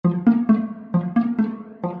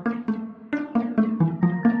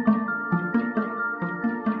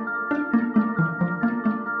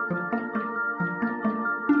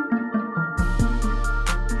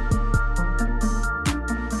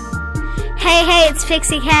Hey, it's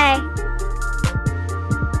Pixie K.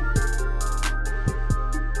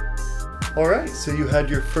 All right, so you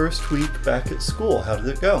had your first week back at school. How did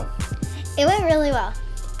it go? It went really well.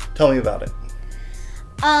 Tell me about it.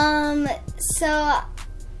 So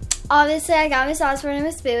obviously I got Miss Osborne and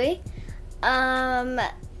Miss Bowie. And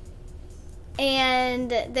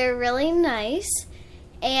they're really nice.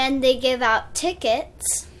 And they give out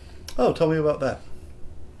tickets. Oh, tell me about that.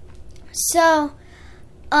 So,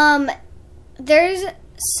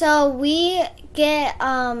 we get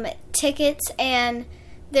tickets, and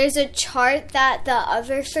there's a chart that the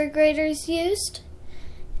other third graders used,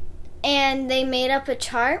 and they made up a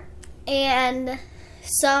chart, and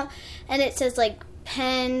it says like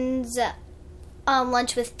pens,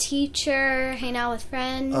 lunch with teacher, hang out with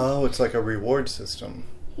friends. Oh, it's like a reward system.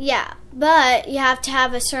 Yeah, but you have to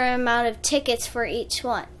have a certain amount of tickets for each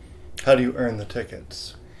one. How do you earn the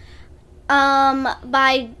tickets?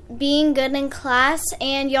 By being good in class,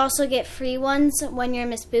 and you also get free ones when you're in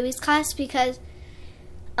Miss Bowie's class, because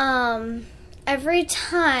every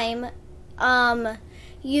time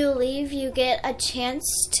you leave, you get a chance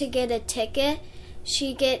to get a ticket.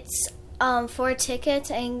 She gets 4 tickets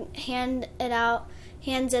and hands it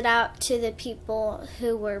out to the people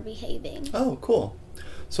who were behaving. Oh, cool.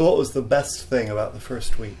 So what was the best thing about the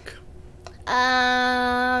first week?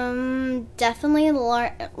 Definitely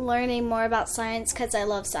learning more about science, because I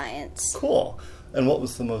love science. Cool. And what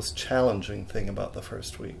was the most challenging thing about the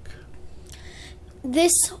first week?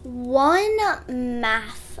 This one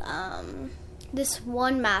math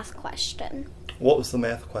question. What was the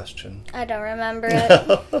math question? I don't remember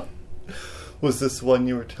it. Was this one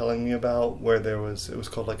you were telling me about where it was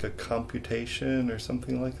called like a computation or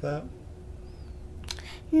something like that?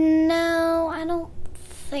 No, I don't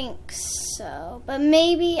think so. But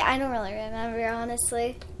maybe, I don't really remember,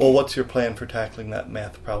 honestly. Well, what's your plan for tackling that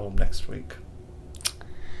math problem next week?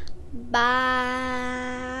 By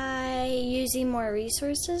using more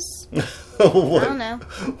resources. I don't know.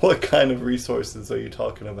 What kind of resources are you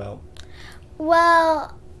talking about?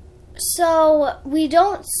 Well, so we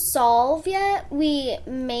don't solve yet. We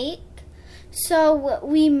make. So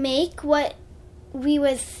we make what we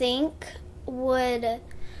would think would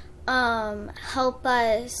help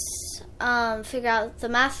us figure out the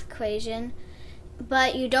math equation,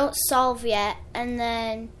 but you don't solve yet. And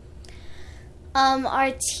then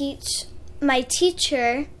my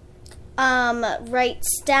teacher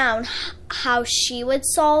writes down how she would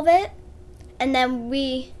solve it, and then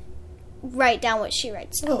we write down what she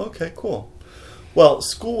writes down. Oh, okay, cool. Well,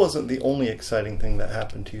 school wasn't the only exciting thing that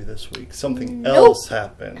happened to you this week. Something else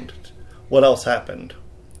happened. What else happened?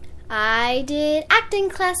 I did acting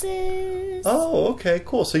classes. Oh, okay,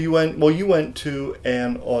 cool. So you went to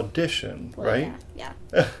an audition, right? Yeah.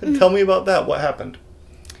 Tell me about that. What happened?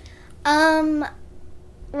 Well,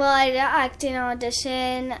 I did an acting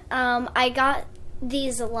audition. I got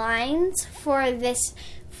these lines for this.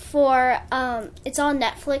 It's on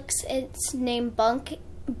Netflix. It's named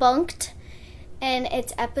Bunked, and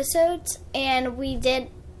it's episodes, and we did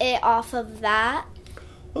it off of that.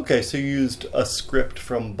 Okay, so you used a script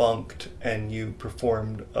from Bunked and you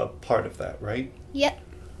performed a part of that, right? Yep.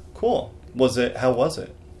 Cool. How was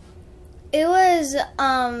it? It was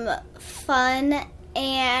fun,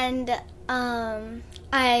 and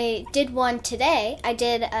I did one today. I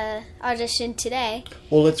did a audition today.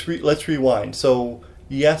 Well, let's rewind. So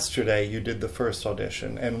yesterday you did the first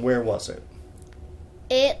audition, and where was it?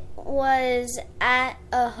 It was at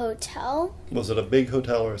a hotel. Was it a big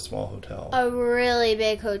hotel or a small hotel? A really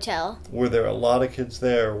big hotel. Were there a lot of kids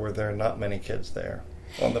there, or were there not many kids there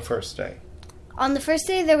on the first day? On the first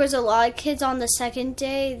day, there was a lot of kids. On the second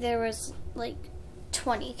day, there was like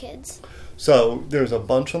 20 kids. So there was a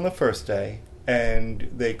bunch on the first day,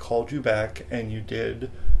 and they called you back, and you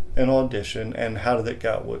did an audition. And how did it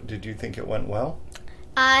go? Did you think it went well?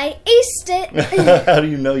 I aced it. How do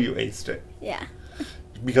you know you aced it? Yeah.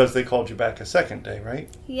 Because they called you back a second day, right?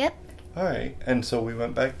 Yep. All right. And so we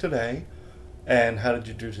went back today. And how did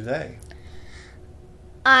you do today?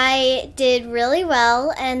 I did really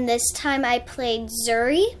well, and this time I played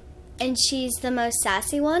Zuri, and she's the most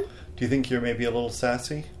sassy one. Do you think you're maybe a little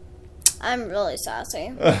sassy? I'm really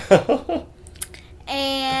sassy.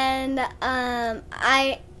 And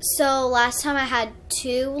so last time I had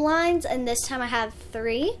 2 lines, and this time I have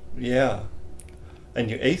 3. Yeah.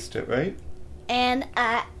 And you aced it, right? And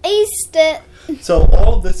I aced it. So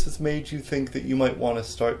all of this has made you think that you might want to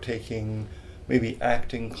start taking maybe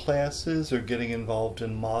acting classes or getting involved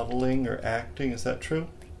in modeling or acting. Is that true?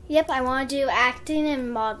 Yep, I want to do acting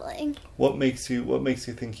and modeling. What makes you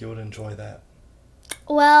think you would enjoy that?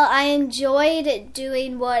 Well, I enjoyed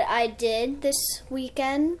doing what I did this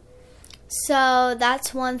weekend. So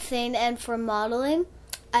that's one thing. And for modeling,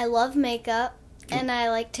 I love makeup and I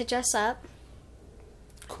like to dress up.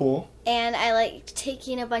 Cool. And I like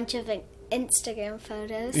taking a bunch of Instagram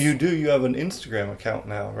photos. You do. You have an Instagram account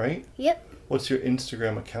now, right? Yep. What's your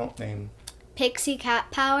Instagram account name? Pixie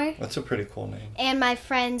Cat Power. That's a pretty cool name. And my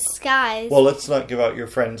friend Skies. Well, let's not give out your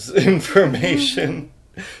friends' information.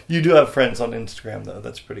 You do have friends on Instagram, though.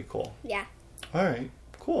 That's pretty cool. Yeah. All right.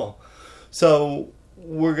 Cool. So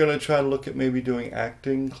we're going to try to look at maybe doing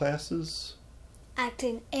acting classes.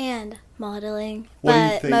 Acting and modeling. What do you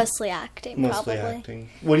but think? mostly acting, Mostly probably. acting.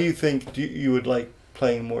 What do you think? You would like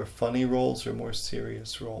playing more funny roles or more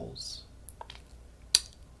serious roles?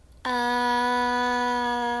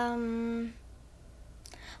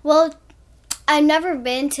 Well, I've never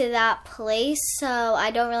been to that place, so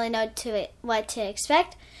I don't really know what to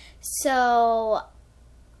expect. So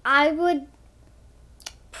I would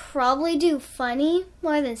probably do funny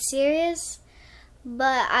more than serious,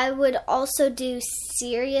 but I would also do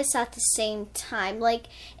serious at the same time. Like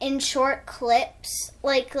in short clips,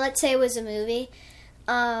 like let's say it was a movie,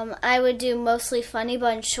 I would do mostly funny,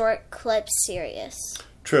 but in short clips, serious.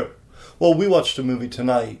 True. Well, we watched a movie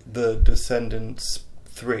tonight, The Descendants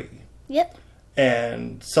 3. Yep.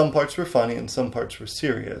 And some parts were funny and some parts were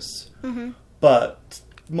serious. Mm-hmm. But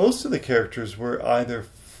most of the characters were either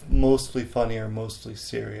mostly funny or mostly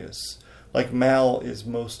serious. Like Mal is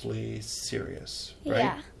mostly serious, right?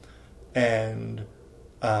 Yeah. And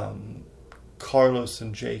Carlos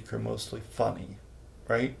and Jake are mostly funny,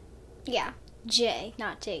 right? Yeah. Jay,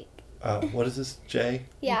 not Jake. What is this? Jay?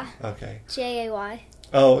 Yeah. Okay. Jay.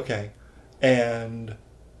 Oh, okay. And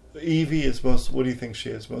Evie is what do you think she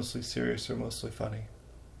is? Mostly serious or mostly funny?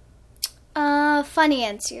 Funny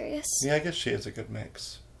and serious. Yeah, I guess she is a good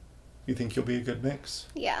mix. You think you'll be a good mix?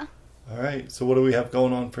 Yeah. All right. So what do we have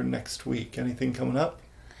going on for next week? Anything coming up?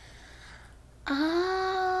 Not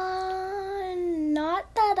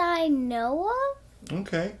that I know of.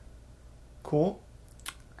 Okay. Cool.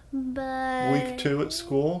 But Week 2 at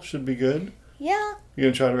school should be good. Yeah. You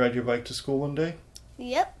gonna try to ride your bike to school one day?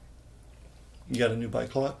 Yep. You got a new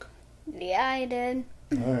bike lock? Yeah, I did.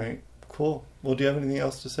 All right. Cool. Well, do you have anything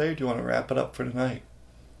else to say, or do you want to wrap it up for tonight?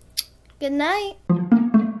 Good night.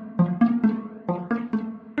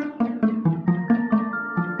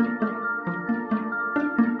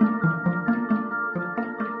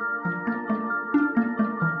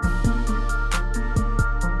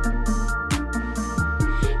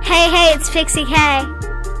 Hey, it's Pixie K.